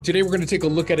Today, we're going to take a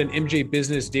look at an MJ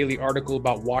Business Daily article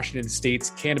about Washington State's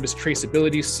cannabis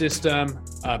traceability system,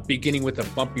 beginning with a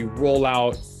bumpy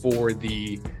rollout for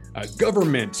the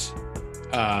government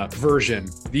version.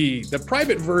 The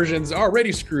private version's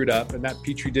already screwed up, and that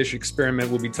Petri dish experiment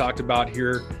will be talked about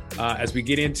here as we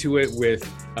get into it with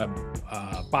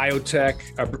biotech,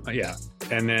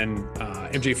 and then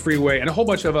MJ Freeway, and a whole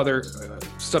bunch of other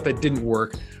stuff that didn't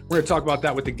work. We're going to talk about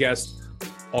that with the guest,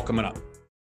 all coming up.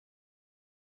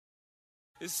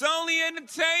 It's only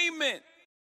entertainment.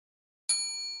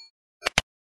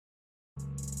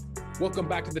 Welcome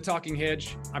back to The Talking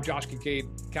Hedge. I'm Josh Kincaid,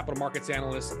 capital markets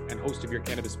analyst and host of your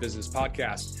Cannabis Business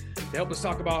Podcast. To help us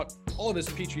talk about all of this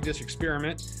Petri dish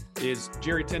experiment is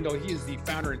Jerry Tyndall. He is the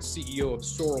founder and CEO of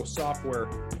Soro Software.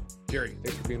 Jerry,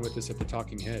 thanks for being with us at The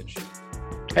Talking Hedge.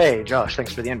 Hey, Josh,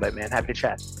 thanks for the invite, man. Happy to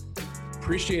chat.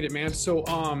 Appreciate it, man. So,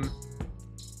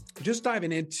 just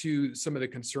diving into some of the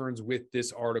concerns with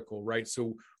this article, right?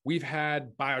 So we've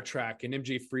had BioTrack and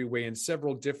MJ Freeway and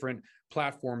several different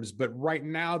platforms, but right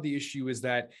now the issue is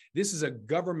that this is a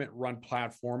government-run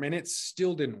platform and it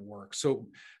still didn't work. So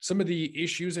some of the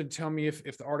issues, and tell me if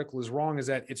the article is wrong, is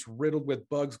that it's riddled with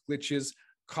bugs, glitches,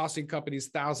 costing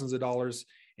companies thousands of dollars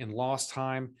in lost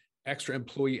time, extra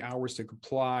employee hours to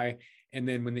comply, and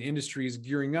then when the industry is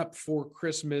gearing up for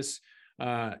Christmas,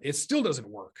 it still doesn't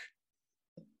work.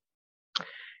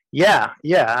 Yeah.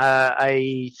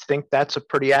 I think that's a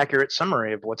pretty accurate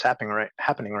summary of what's happening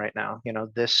right now. You know,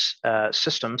 this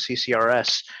system,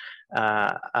 CCRS,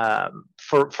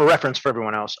 for reference for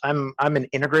everyone else, I'm an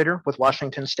integrator with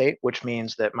Washington State, which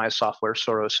means that my software,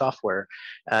 Soro Software,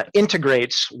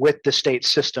 integrates with the state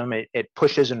system. It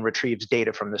pushes and retrieves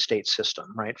data from the state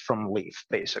system, right, from Leaf,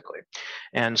 basically.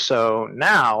 And so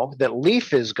now that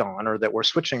Leaf is gone, or that we're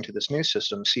switching to this new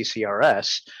system,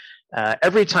 CCRS,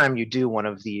 every time you do one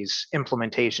of these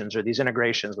implementations or these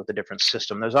integrations with a different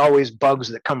system, there's always bugs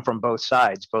that come from both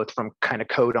sides, both from kind of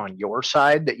code on your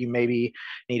side that you maybe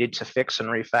needed to fix and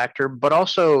refactor, but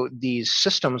also these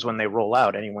systems when they roll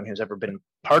out. Anyone who's ever been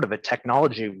part of a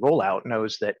technology rollout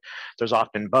knows that there's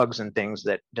often bugs and things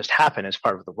that just happen as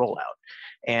part of the rollout.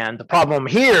 And the problem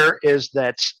here is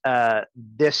that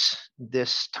this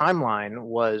timeline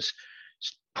was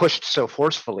pushed so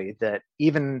forcefully that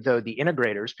even though the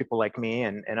integrators, people like me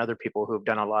and other people who have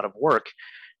done a lot of work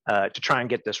to try and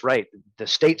get this right, the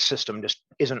state system just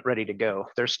isn't ready to go.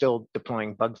 They're still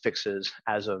deploying bug fixes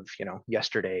as of,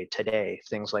 yesterday, today,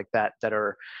 things like that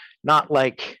are not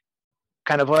like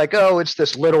kind of like, oh, it's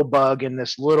this little bug in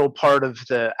this little part of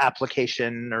the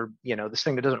application, or, this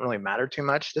thing that doesn't really matter too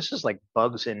much. This is like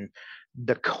bugs in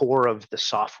the core of the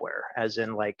software, as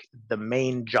in like the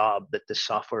main job that this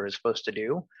software is supposed to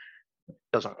do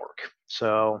doesn't work.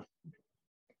 So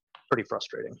pretty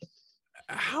frustrating.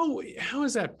 How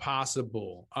is that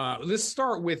possible? Let's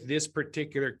start with this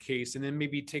particular case and then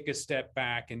maybe take a step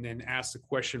back and then ask the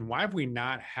question, why have we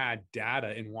not had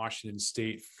data in Washington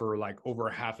State for like over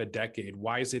half a decade?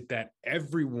 Why is it that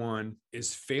everyone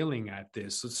is failing at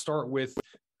this? Let's start with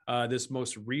this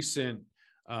most recent,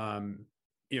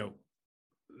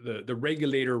 the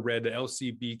regulator read, the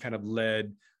LCB kind of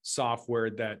led software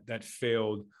that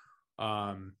failed.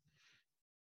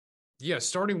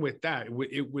 Starting with that,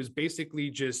 it was basically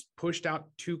just pushed out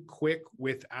too quick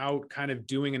without kind of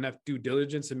doing enough due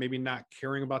diligence and maybe not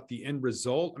caring about the end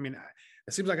result. I mean,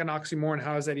 it seems like an oxymoron.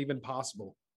 How is that even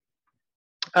possible?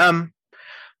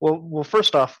 Well,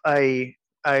 first off, I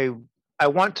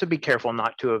want to be careful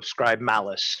not to ascribe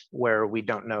malice where we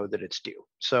don't know that it's due.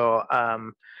 So,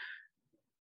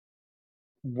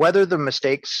 whether the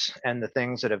mistakes and the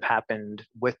things that have happened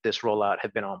with this rollout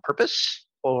have been on purpose,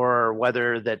 or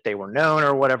whether that they were known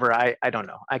or whatever, I don't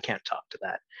know. I can't talk to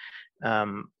that.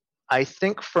 I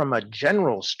think from a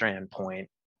general standpoint,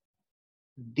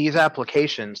 these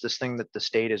applications, this thing that the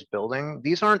state is building,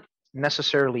 these aren't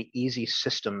necessarily easy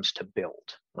systems to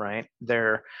build, right?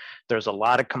 There's a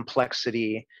lot of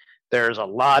complexity. There's a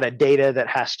lot of data that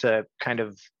has to kind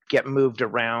of get moved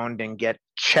around and get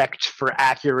checked for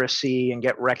accuracy and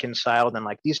get reconciled. And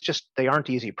like they aren't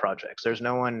easy projects. There's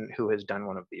no one who has done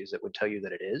one of these that would tell you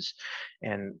that it is.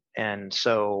 And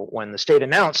so when the state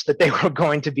announced that they were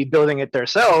going to be building it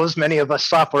themselves, many of us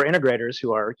software integrators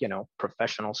who are,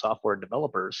 professional software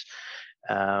developers,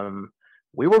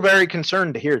 we were very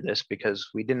concerned to hear this because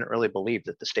we didn't really believe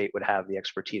that the state would have the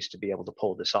expertise to be able to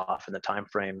pull this off in the time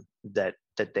frame that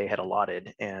they had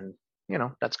allotted. And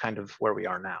that's kind of where we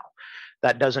are now.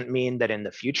 That doesn't mean that in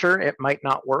the future it might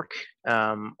not work,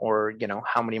 or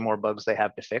how many more bugs they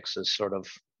have to fix is sort of,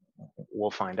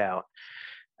 we'll find out.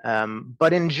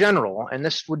 But in general, and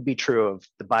this would be true of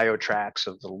the BioTrax,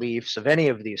 of the Leafs, of any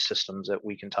of these systems that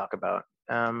we can talk about,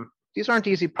 these aren't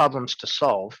easy problems to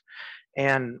solve.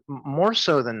 And more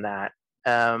so than that,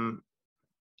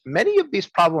 many of these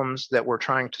problems that we're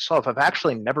trying to solve have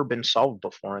actually never been solved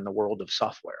before in the world of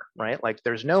software, right? Like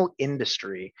there's no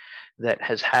industry that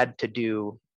has had to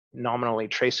do nominally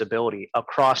traceability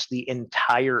across the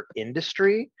entire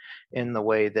industry in the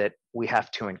way that we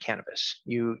have to in cannabis.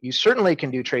 You certainly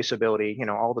can do traceability,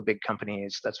 all the big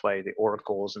companies, that's why the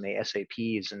Oracles and the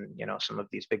SAPs and some of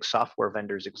these big software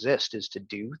vendors exist, is to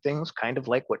do things kind of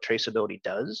like what traceability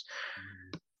does.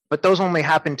 But those only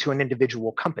happen to an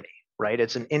individual company, right?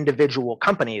 It's an individual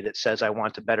company that says, I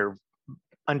want a better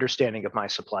understanding of my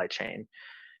supply chain.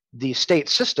 The state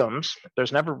systems,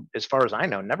 there's never, as far as I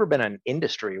know, never been an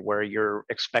industry where you're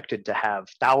expected to have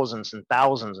thousands and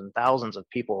thousands and thousands of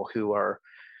people who are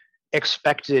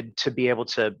expected to be able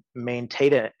to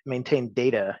maintain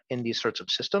data in these sorts of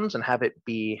systems and have it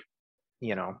be,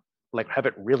 like have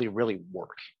it really, really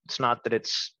work. It's not that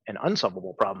it's an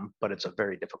unsolvable problem, but it's a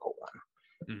very difficult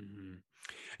one. Mm-hmm.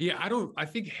 Yeah, I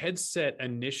think Headset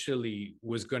initially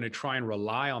was going to try and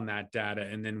rely on that data.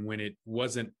 And then when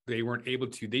they weren't able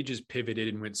to, they just pivoted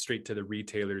and went straight to the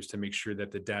retailers to make sure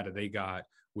that the data they got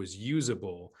was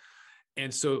usable.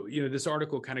 And so, this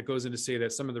article kind of goes in to say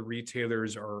that some of the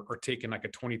retailers are taking like a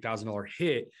 $20,000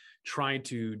 hit trying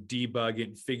to debug it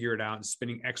and figure it out and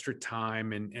spending extra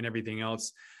time and everything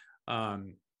else.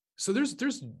 So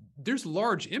there's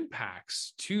large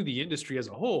impacts to the industry as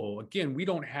a whole. Again, we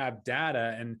don't have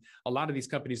data, and a lot of these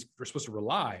companies are supposed to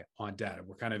rely on data.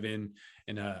 We're kind of in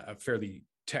a fairly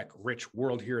tech-rich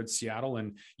world here in Seattle,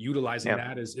 and utilizing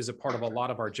that is a part of a lot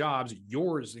of our jobs,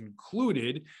 yours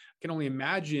included. I can only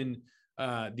imagine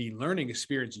the learning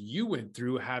experience you went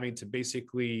through, having to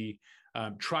basically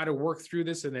try to work through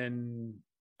this, and then,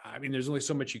 there's only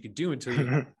so much you could do until you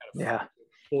kind of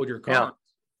hold your cards.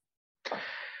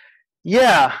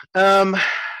 Yeah.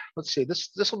 Let's see.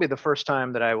 This will be the first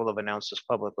time that I will have announced this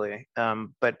publicly.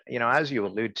 But as you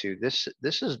allude to,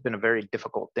 this has been a very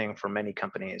difficult thing for many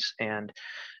companies, and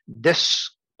this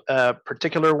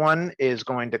particular one is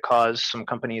going to cause some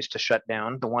companies to shut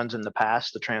down. The ones in the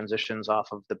past, the transitions off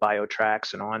of the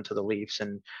BioTrax and on to the Leafs,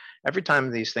 and every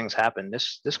time these things happen,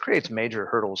 this creates major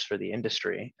hurdles for the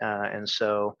industry, and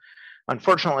so.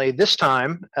 Unfortunately, this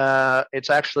time,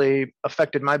 it's actually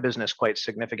affected my business quite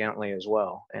significantly as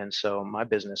well. And so my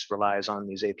business relies on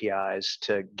these APIs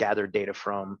to gather data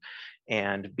from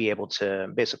and be able to,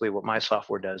 basically what my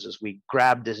software does is we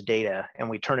grab this data and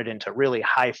we turn it into really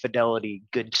high fidelity,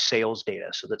 good sales data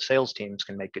so that sales teams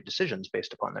can make good decisions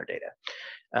based upon their data.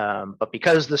 But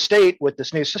because the state with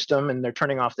this new system and they're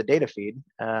turning off the data feed,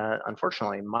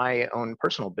 unfortunately, my own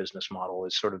personal business model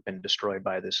has sort of been destroyed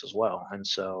by this as well. And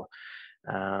so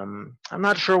I'm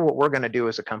not sure what we're going to do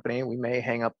as a company. We may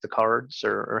hang up the cards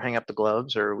or hang up the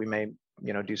gloves, or we may,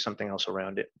 do something else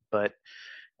around it. But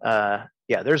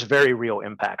there's very real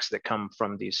impacts that come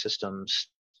from these systems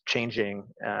changing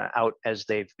out as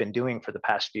they've been doing for the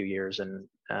past few years. And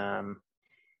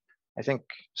I think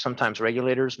sometimes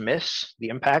regulators miss the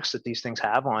impacts that these things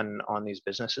have on these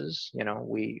businesses.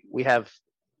 We have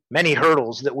many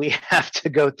hurdles that we have to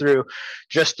go through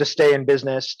just to stay in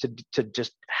business, to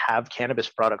just have cannabis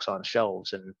products on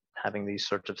shelves, and having these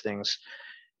sorts of things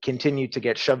continue to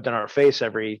get shoved in our face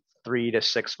every 3 to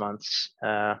 6 months.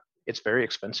 It's very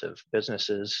expensive.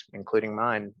 Businesses, including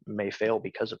mine, may fail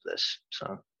because of this.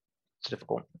 So it's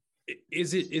difficult.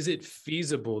 Is it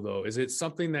feasible though? Is it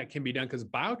something that can be done? Because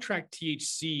BioTrack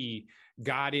THC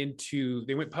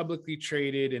they went publicly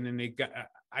traded, and then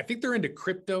I think they're into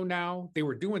crypto now. They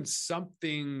were doing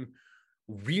something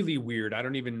really weird. I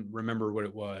don't even remember what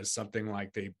it was. Something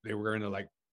like they were into like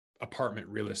apartment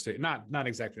real estate. Not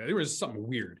exactly that. There was something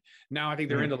weird. Now I think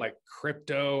they're into like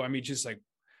crypto. Just like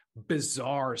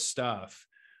bizarre stuff.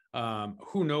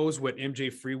 Who knows what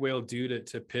MJ Freeway will do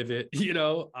to pivot,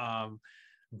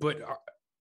 but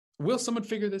will someone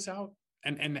figure this out?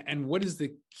 And what is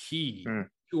the key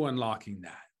to unlocking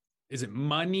that? Is it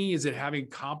money? Is it having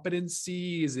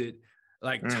competency? Is it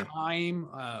like time?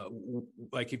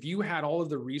 Like if you had all of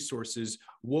the resources,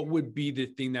 what would be the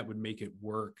thing that would make it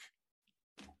work?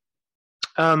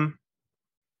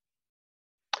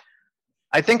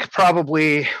 I think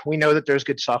probably we know that there's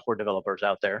good software developers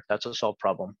out there. That's a solved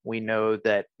problem. We know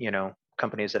that,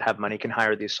 companies that have money can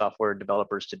hire these software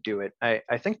developers to do it.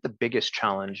 I think the biggest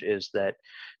challenge is that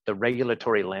the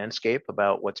regulatory landscape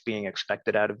about what's being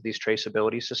expected out of these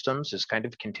traceability systems is kind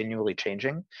of continually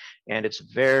changing. And it's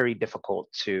very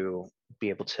difficult to be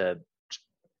able to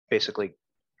basically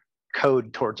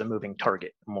code towards a moving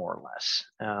target, more or less.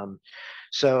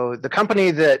 So the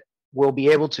company that will be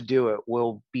able to do it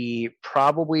will be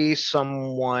probably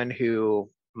someone who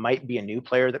might be a new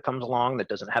player that comes along that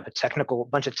doesn't have a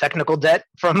bunch of technical debt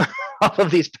from all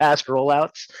of these past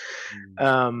rollouts.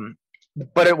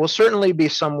 But it will certainly be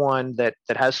someone that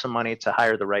has some money to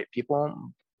hire the right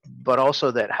people, but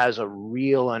also that has a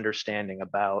real understanding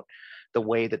about the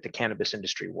way that the cannabis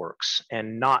industry works,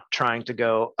 and not trying to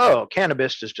go, oh,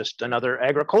 cannabis is just another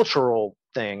agricultural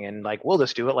thing, and like, we'll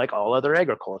just do it like all other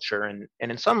agriculture. And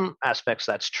in some aspects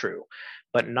that's true,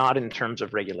 but not in terms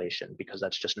of regulation, because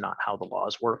that's just not how the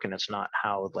laws work, and it's not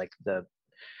how like the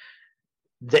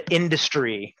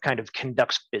industry kind of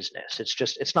conducts business.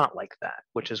 It's not like that,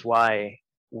 which is why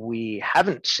we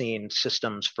haven't seen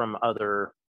systems from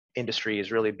other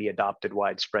industries really be adopted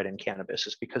widespread in cannabis,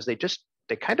 is because they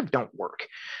kind of don't work.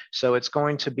 So it's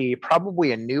going to be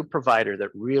probably a new provider that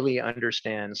really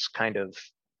understands kind of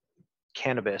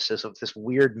cannabis as of this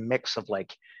weird mix of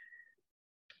like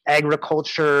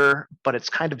agriculture, but it's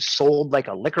kind of sold like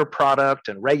a liquor product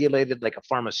and regulated like a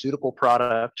pharmaceutical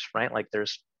product, right? Like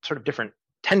there's sort of different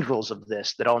tendrils of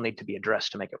this that all need to be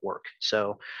addressed to make it work.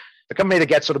 So the company that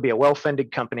gets it will be a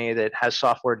well-funded company that has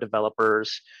software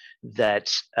developers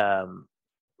that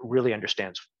really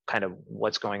understands kind of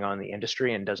what's going on in the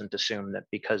industry, and doesn't assume that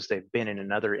because they've been in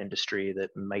another industry that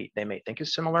they may think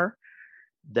is similar,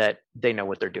 that they know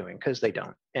what they're doing, because they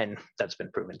don't. And that's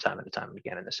been proven time and time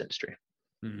again in this industry.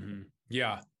 Mm-hmm.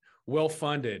 Yeah.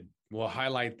 Well-funded. We'll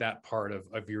highlight that part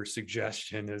of your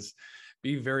suggestion, is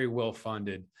be very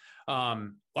well-funded.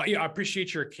 Well, yeah, I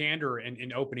appreciate your candor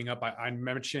in opening up. I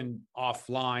mentioned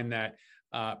offline that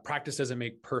practice doesn't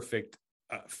make perfect.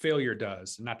 Failure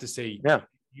does. Not to say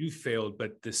you failed,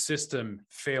 but the system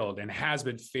failed and has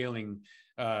been failing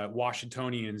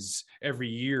Washingtonians every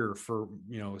year for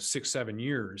 6-7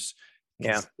 years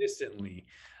consistently.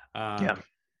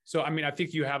 So, I mean, I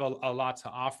think you have a lot to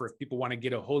offer. If people want to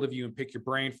get a hold of you and pick your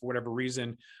brain for whatever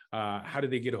reason, how do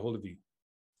they get a hold of you?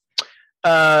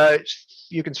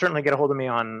 You can certainly get a hold of me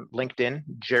on LinkedIn,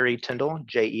 Jerry Tyndall,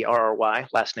 Jerry.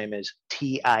 Last name is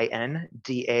Tindall.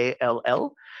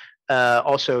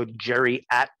 Also Jerry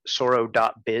at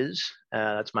Soro.biz.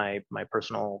 That's my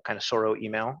personal kind of Soro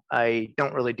email. I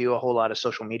don't really do a whole lot of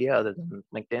social media other than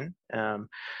LinkedIn.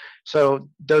 So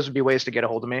those would be ways to get a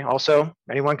hold of me. Also,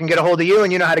 anyone can get a hold of you,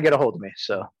 and you know how to get a hold of me.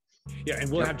 So yeah,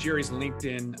 and we'll have Jerry's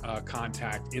LinkedIn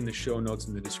contact in the show notes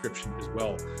in the description as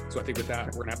well. So I think with that,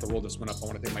 we're gonna have to roll this one up. I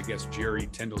want to thank my guest, Jerry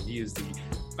Tyndall. He is the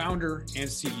founder and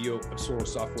CEO of Soro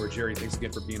Software. Jerry, thanks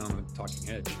again for being on the Talking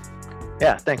Hedge.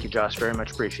 Yeah, thank you, Josh. Very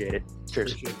much appreciate it.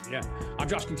 Cheers. Appreciate it. Yeah, I'm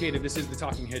Josh Kincaid. This is the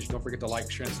Talking Hedge. Don't forget to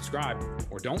like, share, and subscribe,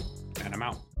 or don't, and I'm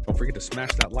out. Don't forget to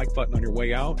smash that like button on your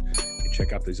way out, and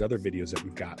check out these other videos that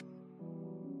we've got.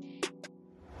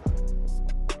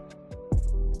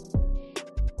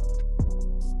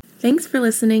 Thanks for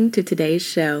listening to today's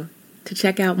show. To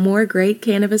check out more great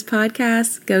cannabis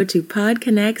podcasts, go to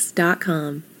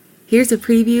podconnects.com. Here's a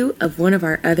preview of one of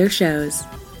our other shows.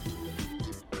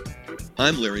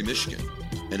 I'm Larry Michigan,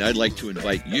 and I'd like to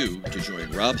invite you to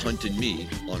join Rob Hunt and me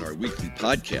on our weekly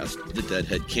podcast, The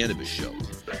Deadhead Cannabis Show.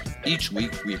 Each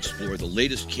week, we explore the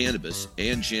latest cannabis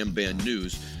and jam band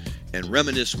news and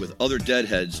reminisce with other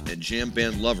Deadheads and jam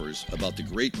band lovers about the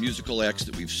great musical acts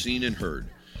that we've seen and heard.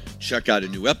 Check out a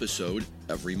new episode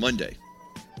every Monday.